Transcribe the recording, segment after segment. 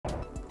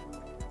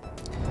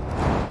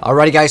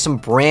Alrighty guys, some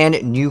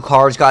brand new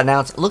cards got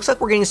announced. It looks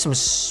like we're getting some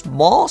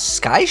small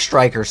Sky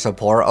Striker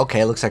support.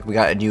 Okay, looks like we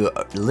got a new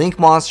Link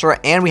monster,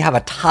 and we have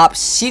a top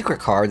secret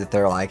card that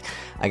they're like,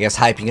 I guess,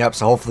 hyping up.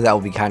 So hopefully that will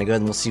be kind of good,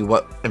 and we'll see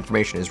what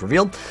information is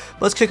revealed.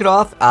 Let's kick it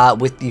off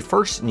with the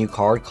first new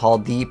card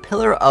called the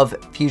Pillar of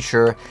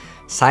Future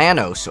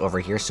Cyanos over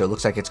here. So it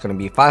looks like it's going to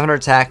be 500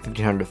 attack,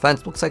 1500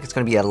 defense. Looks like it's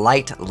going to be a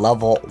light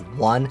level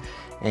 1.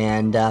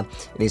 And it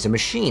is a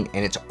machine,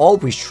 and it's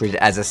always treated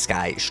as a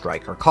Sky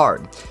Striker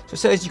card. So it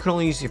says you can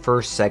only use the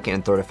first, second,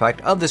 and third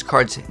effect of this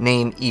card's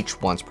name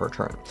each once per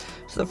turn.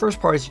 So the first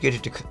part is you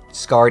get to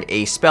discard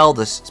a spell,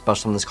 this special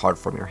summon this card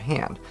from your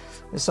hand.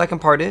 The second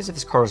part is if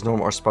this card is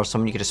normal or special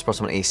summon, you get to special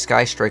summon a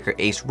Sky Striker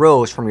Ace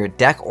Rose from your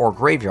deck or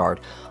graveyard.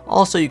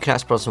 Also, you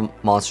cannot special summon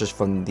monsters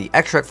from the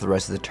extra deck for the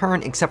rest of the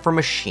turn, except for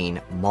machine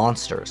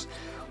monsters.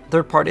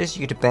 Third part is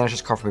you get to banish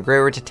this card from your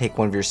graveyard to take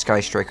one of your Sky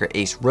Striker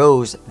Ace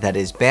Rose that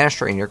is banished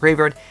or in your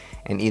graveyard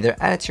and either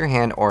add it to your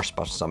hand or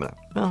special summon it.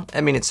 Well, I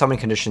mean, it's summoning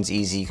conditions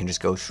easy. You can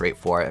just go straight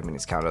for it. I mean,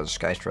 it's counted as a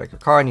Sky Striker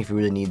card, and if you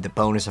really need the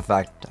bonus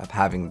effect of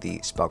having the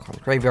spell card in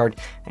the graveyard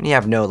and you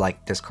have no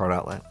like discard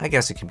outlet, I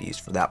guess it can be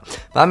used for that.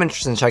 But I'm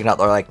interested in checking out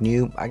their like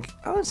new, I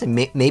would say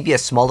maybe a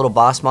small little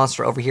boss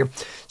monster over here.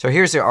 So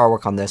here's the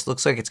artwork on this.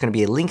 Looks like it's going to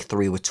be a Link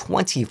 3 with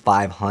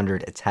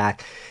 2500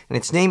 attack, and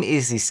its name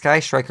is the Sky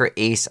Striker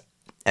Ace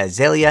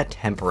Azalea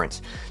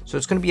Temperance. So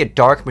it's going to be a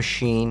dark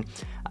machine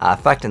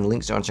effect, and the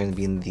link zones are going to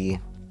be in the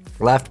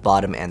left,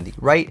 bottom, and the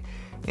right.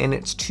 And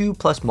it's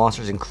 2+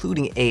 monsters,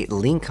 including a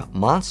Link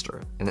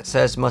monster. And it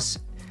says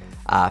must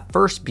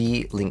first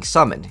be Link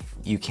summoned.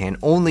 You can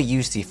only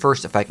use the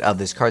first effect of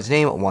this card's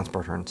name once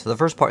per turn. So the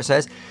first part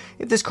says,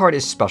 if this card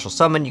is special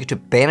summoned, you get to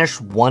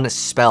banish one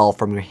spell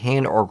from your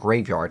hand or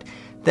graveyard.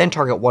 Then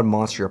target one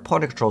monster your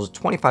opponent controls with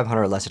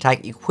 2500 or less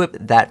attack. Equip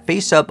that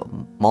face-up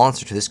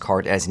monster to this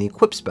card as an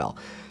equip spell.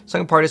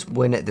 Second part is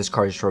when this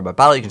card is destroyed by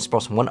battle, you can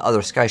special one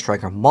other Sky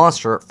Striker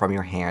monster from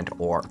your hand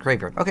or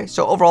graveyard. Okay,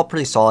 so overall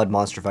pretty solid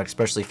monster effect,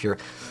 especially if you're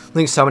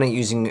Link summoning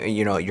using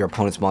your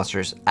opponent's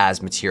monsters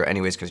as material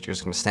anyways, because you're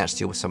just going to snatch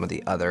steal with some of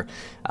the other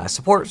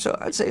support. So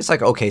I'd say it's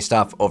like okay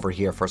stuff over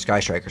here for Sky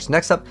Strikers.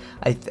 Next up,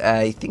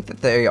 I think that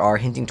they are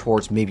hinting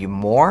towards maybe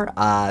more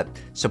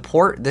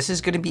support. This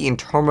is going to be in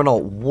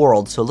Terminal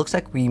World, so it looks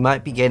like we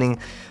might be getting,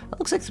 it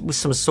looks like with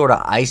some sort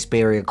of Ice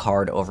Barrier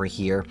card over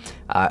here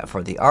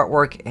for the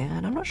artwork,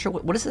 and I'm not sure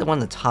what is the one on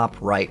the top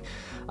right.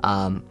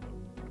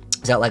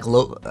 Is that like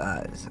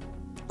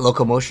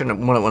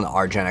Locomotion? One of the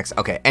R Gen X.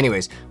 Okay,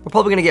 anyways, we're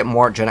probably going to get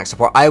more Gen X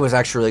support. I was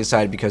actually really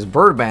excited because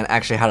Birdman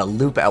actually had a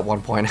loop at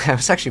one point. I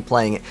was actually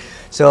playing it.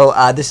 So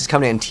this is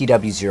coming in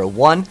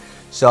TW01.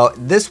 So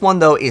this one,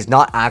 though, is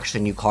not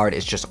actually a new card.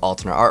 It's just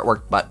alternate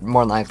artwork, but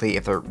more likely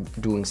if they're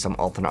doing some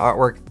alternate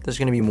artwork, there's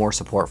going to be more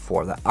support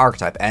for the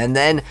archetype. And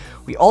then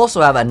we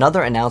also have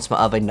another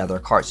announcement of another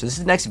card. So this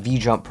is the next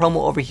V-Jump promo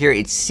over here.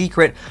 It's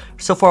secret.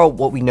 So far,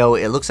 what we know,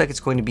 it looks like it's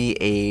going to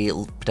be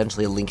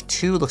potentially a Link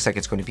 2. It looks like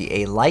it's going to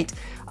be a light.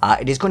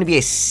 It is going to be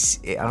a,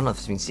 I don't know if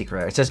this means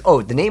secret. It says,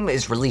 oh, the name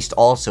is released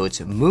also. It's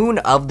Moon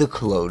of the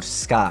Closed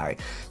Sky.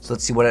 So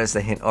let's see what is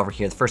the hint over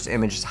here. The first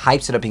image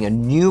hypes it up being a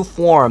new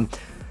form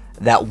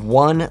of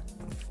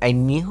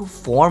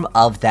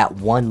that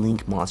one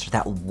Link monster.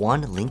 That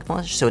one Link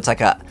monster. So it's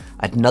like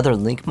another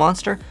Link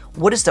monster.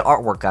 What is the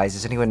artwork, guys?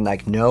 Does anyone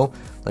like know?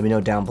 Let me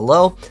know down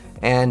below.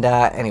 And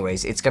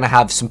anyways, it's gonna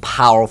have some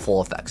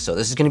powerful effects. So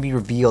this is gonna be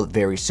revealed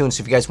very soon.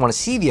 So if you guys want to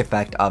see the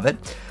effect of it,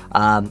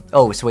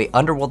 oh, so wait,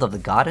 Underworld of the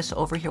Goddess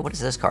over here. What is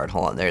this card?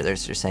 Hold on,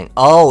 there's you're saying,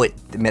 oh,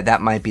 that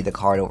might be the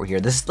card over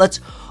here.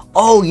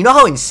 Oh, you know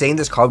how insane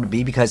this card would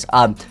be? Because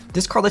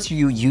this card lets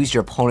you use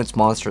your opponent's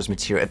monster's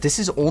material. If this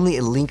is only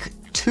a Link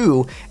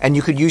 2 and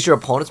you could use your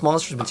opponent's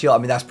monster's material, I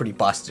mean, that's pretty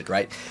busted,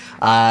 right?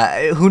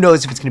 Who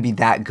knows if it's going to be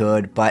that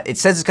good, but it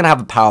says it's going to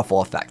have a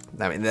powerful effect.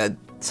 I mean,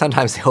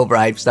 sometimes they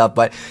overhype stuff,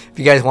 but if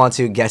you guys want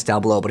to, guess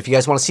down below. But if you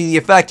guys want to see the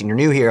effect and you're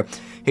new here,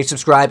 hit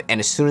subscribe, and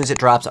as soon as it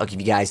drops, I'll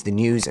give you guys the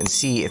news and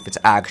see if it's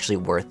actually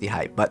worth the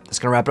hype. But that's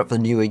going to wrap it up for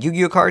the new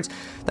Yu-Gi-Oh cards.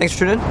 Thanks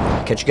for tuning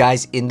in. Catch you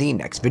guys in the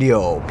next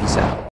video. Peace out.